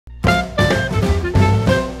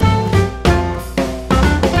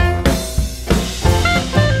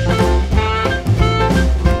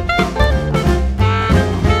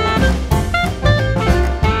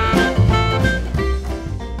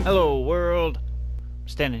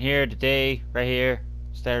standing here today, right here,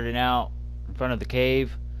 starting out in front of the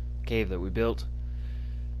cave that we built.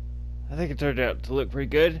 I think it turned out to look pretty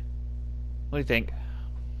good. What do you think?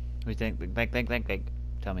 What do you think? Think.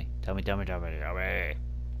 Tell me.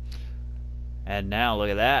 And now look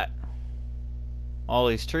at that. All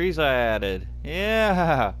these trees I added.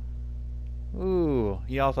 Yeah. Ooh,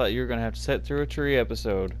 y'all thought you were gonna have to sit through a tree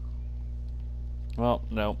episode. Well,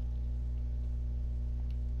 no.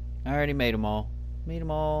 I already made them all. Made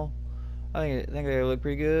them all. I think they look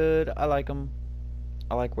pretty good. I like them.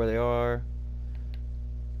 I like where they are.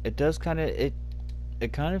 It does kind of it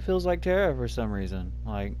kind of feels like Terra for some reason.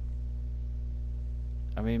 Like,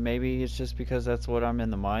 I mean, maybe it's just because that's what I'm in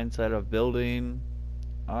the mindset of building.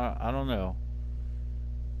 I don't know,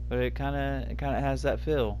 but it kind of has that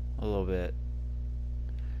feel a little bit.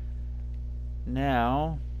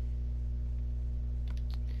 Now,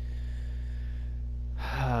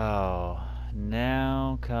 oh,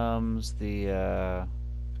 now comes the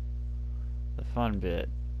fun bit.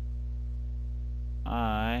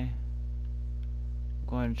 I'm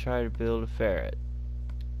going to try to build a ferret.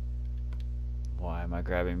 Why am I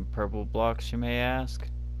grabbing purple blocks, you may ask?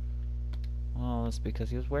 Well, that's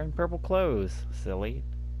because he was wearing purple clothes, silly.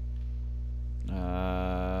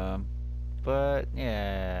 But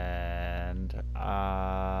yeah, and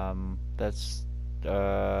that's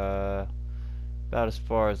about as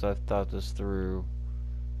far as I've thought this through.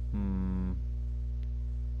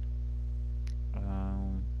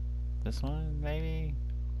 This one maybe.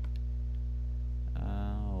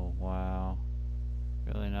 Oh wow,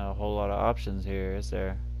 really not a whole lot of options here, is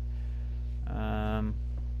there?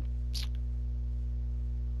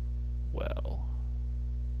 Well,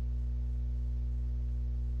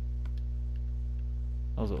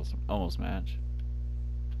 those almost match.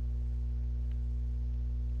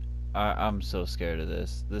 I'm so scared of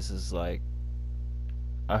this. This is like,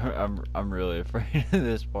 I'm really afraid of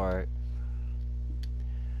this part.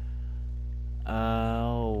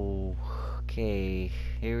 Oh, okay.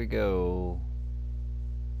 Here we go.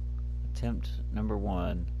 Attempt number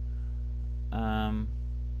 1.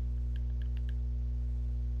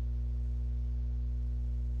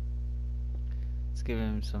 Let's give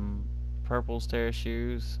him some purple stair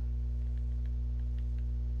shoes.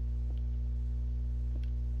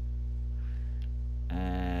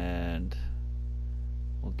 And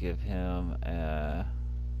we'll give him a...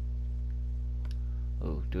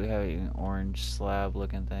 Oh, do we have any orange slab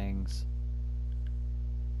looking things?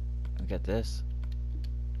 We got this?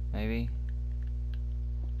 Maybe?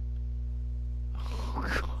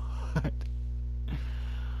 Oh god.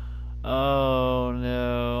 Oh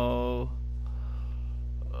no.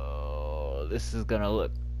 Oh, this is gonna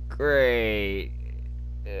look great.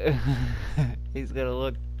 He's gonna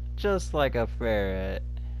look just like a ferret.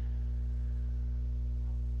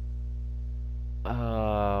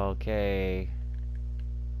 Okay.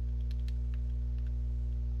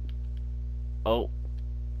 Oh.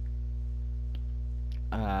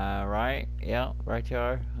 Right? Yeah, right you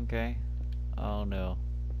are. Okay. Oh no.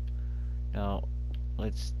 No.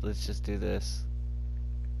 Let's just do this.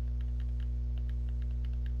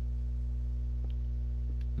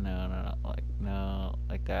 No,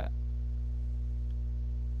 like that.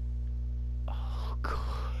 Oh god.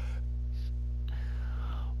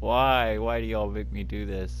 Why? Why do y'all make me do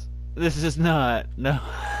this? This is not. No.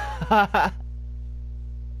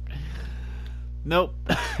 Nope.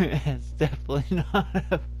 It's definitely not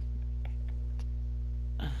a...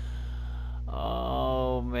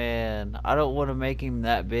 Oh man. I don't want to make him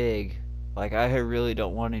that big. Like, I really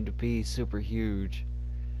don't want him to be super huge.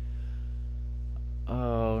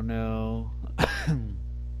 Oh no.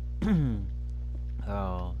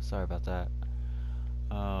 Oh, sorry about that.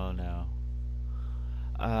 Oh no.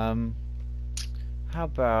 Um, how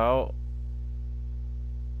about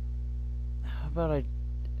how about I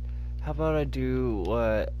how about I do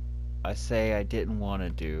what I say I didn't want to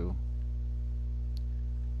do,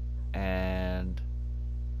 and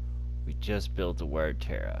we just built the word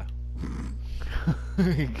Terra.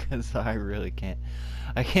 Because I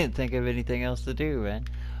can't think of anything else to do, man.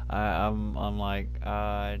 I'm like,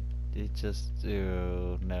 it just,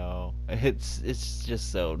 no. It's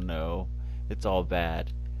just so no. It's all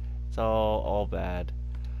bad. It's all bad.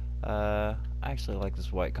 I actually like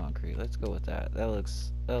this white concrete. Let's go with that. That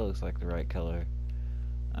looks like the right color.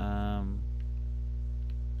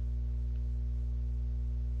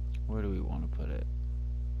 Where do we want to put it?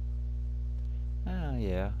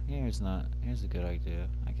 Yeah. Here's a good idea,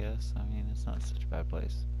 I guess. I mean, it's not such a bad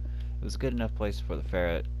place. It was a good enough place for the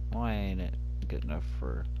ferret. Why ain't it good enough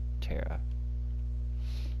for Terra?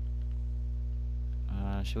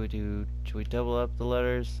 Should we double up the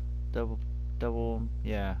letters? Double 'em?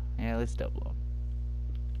 Yeah, let's double them.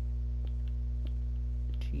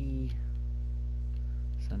 T.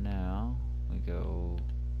 So now we go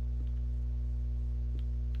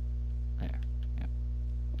there. Yep.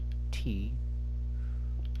 T.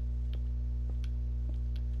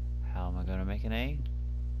 How am I gonna make an A?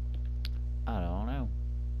 I don't know.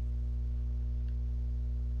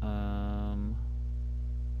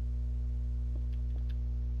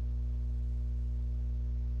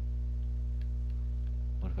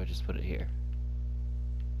 What if I just put it here?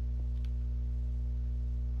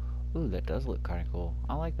 Ooh, that does look kind of cool.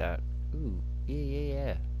 I like that. Ooh,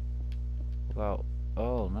 yeah. Well,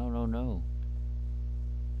 oh, no.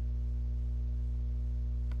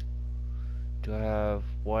 Do I have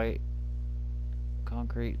white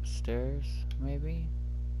concrete stairs, maybe?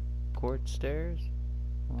 Quartz stairs?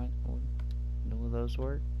 Will those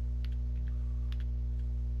work?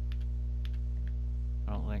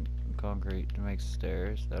 I don't think concrete makes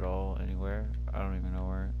stairs at all anywhere. I don't even know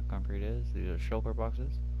where concrete is. These are shulker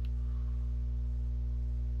boxes.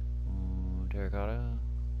 Terracotta.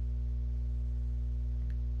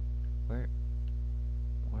 Where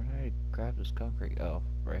did I grab this concrete? Oh,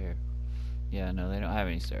 right here. Yeah, no, they don't have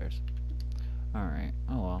any stairs. Alright,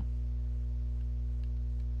 oh well.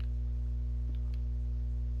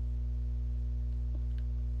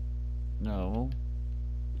 No.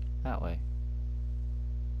 That way.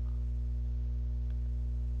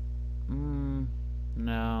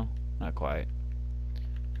 No, not quite.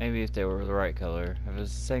 Maybe if they were the right color. If it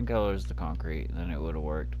was the same color as the concrete, then it would have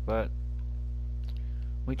worked, but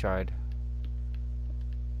we tried.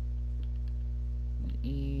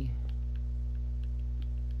 E.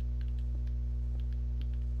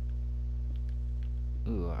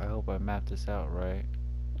 Ooh, I hope I mapped this out right.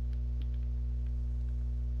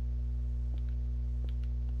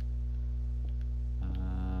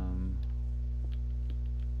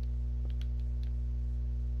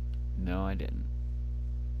 No, I didn't.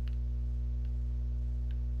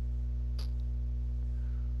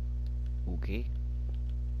 Okay.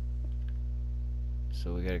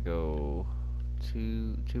 So we gotta go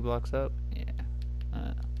two blocks up.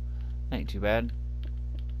 Yeah. Ain't too bad.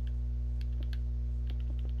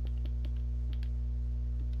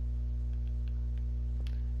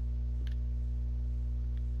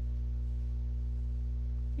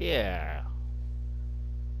 Yeah.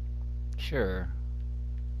 Sure.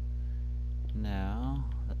 Now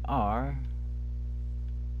the R.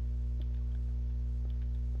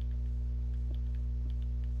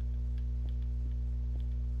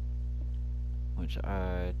 Which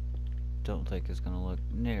I don't think is going to look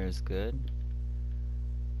near as good.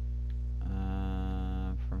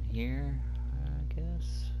 From here, I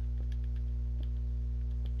guess.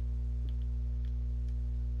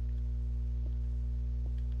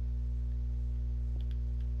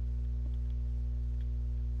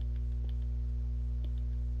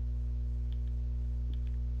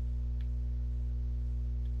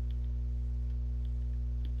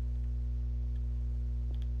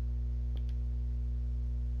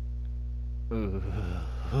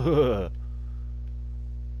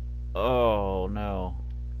 Oh no.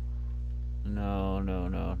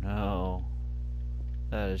 No.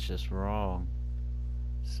 That is just wrong.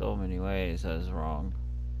 So many ways that is wrong.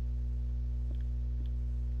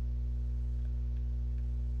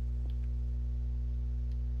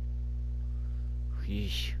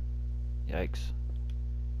 Yeesh. Yikes.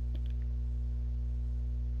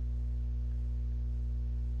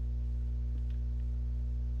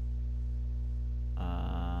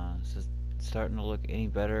 Is this starting to look any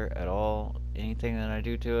better at all? Anything that I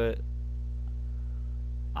do to it?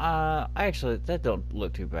 Actually, that don't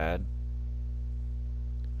look too bad.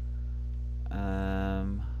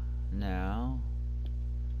 Now,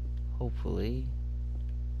 hopefully,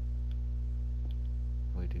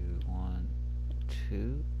 we do 1,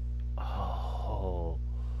 2. Oh,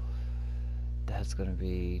 that's gonna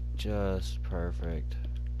be just perfect.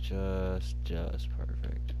 Just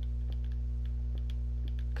perfect.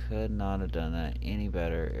 Could not have done that any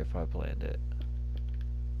better if I planned it.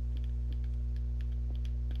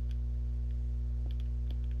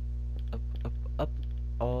 Up,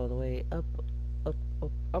 all the way up.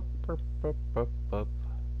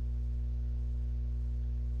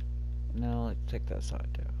 Now let's take that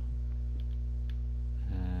side down.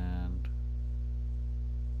 And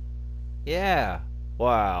yeah,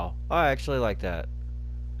 wow, I actually like that.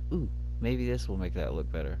 Ooh, maybe this will make that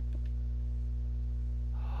look better.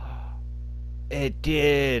 It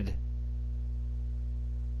did.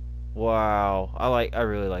 Wow, I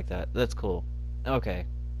really like that. That's cool. Okay,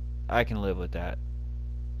 I can live with that.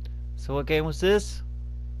 So what game was this?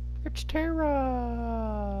 It's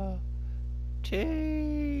Terra.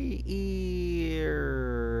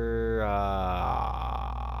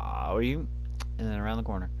 Are you? And then around the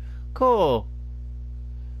corner. Cool.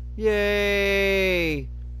 Yay!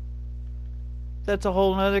 That's a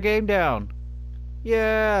whole nother game down.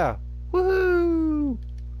 Yeah! Woohoo!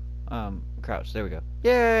 Crouch. There we go.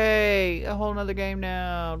 Yay! A whole nother game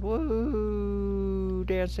down. Woohoo!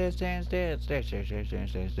 Dance, dance, dance, dance, dance, dance, dance,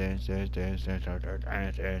 dance, dance, dance, dance, dance, dance,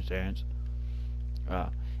 dance, dance, dance.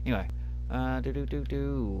 Anyway,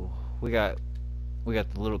 We got the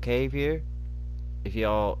little cave here. If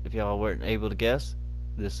y'all weren't able to guess,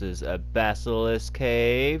 this is a basilisk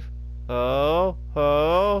cave. Oh,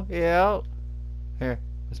 yeah. Here,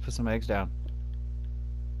 let's put some eggs down.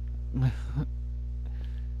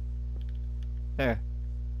 There.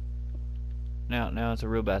 Now it's a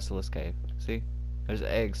real basilisk cave. See? There's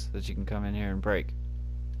eggs that you can come in here and break.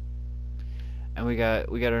 And we got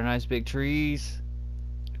our nice big trees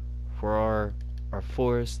for our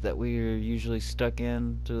forest that we are usually stuck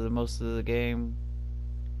in through the most of the game.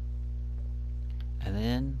 And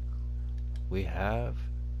then we have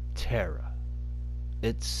Terra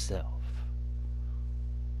itself.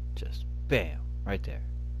 Just bam, right there.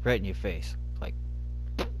 Right in your face. Like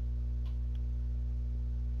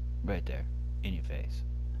right there. In your face.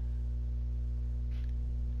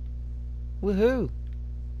 Woohoo!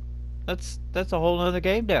 That's a whole nother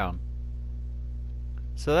game down.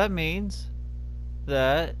 So that means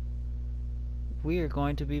that we are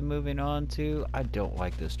going to be moving on to... I don't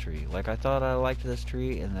like this tree. Like, I thought I liked this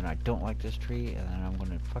tree, and then I don't like this tree, and then I'm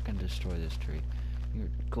gonna fucking destroy this tree. You're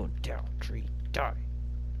going down, tree. Die.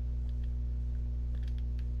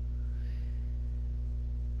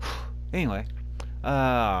 Anyway,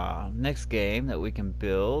 next game that we can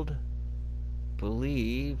build,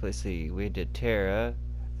 let's see, we did Terra,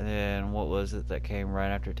 and then what was it that came right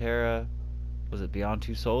after Terra? Was it Beyond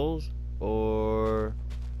Two Souls, or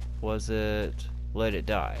was it Let It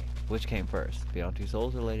Die? Which came first, Beyond Two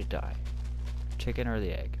Souls or Let It Die? Chicken or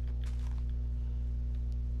the egg?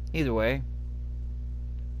 Either way,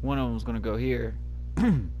 one of them's gonna go here.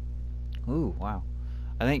 Ooh, wow.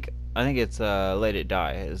 I think it's Let It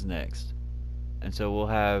Die is next, and so we'll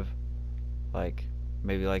have like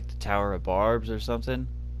maybe like the Tower of Barbs or something.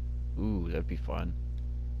 Ooh, that'd be fun.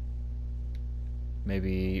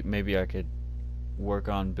 Maybe I could work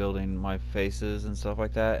on building my faces and stuff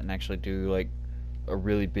like that, and actually do like a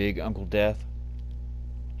really big Uncle Death.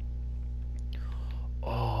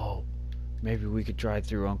 Oh, maybe we could drive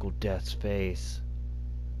through Uncle Death's face.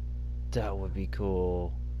 That would be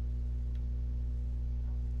cool.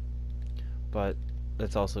 But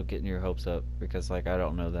that's also getting your hopes up, because like I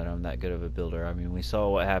don't know that I'm that good of a builder. I mean, we saw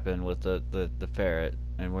what happened with the ferret,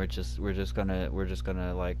 and we're just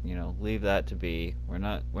gonna like, you know, leave that to be. We're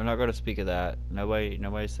not gonna speak of that.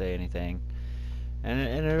 Nobody say anything, and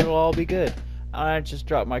it'll all be good. I just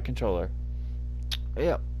dropped my controller.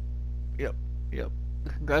 Yep.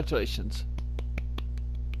 Congratulations.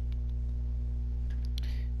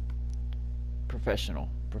 Professional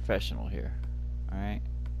here. All right.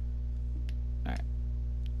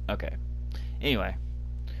 Okay. Anyway,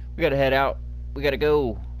 we gotta head out. We gotta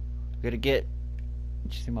go. We gotta get.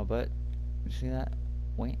 Did you see my butt? Did you see that?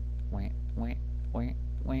 Wait.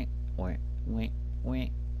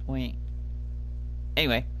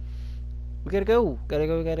 Anyway, we gotta go. Gotta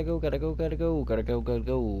go.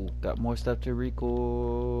 Got more stuff to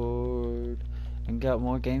record, and got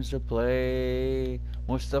more games to play.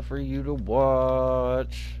 More stuff for you to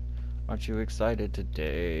watch. Aren't you excited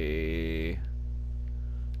today?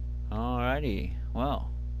 Alrighty,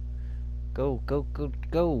 well, go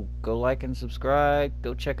like and subscribe,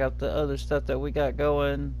 go check out the other stuff that we got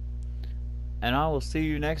going, and I will see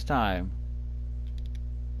you next time.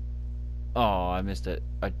 Oh, I missed it.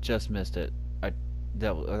 I just missed it. I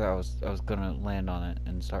was gonna land on it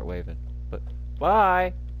and start waving, but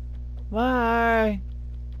bye.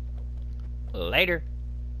 Later.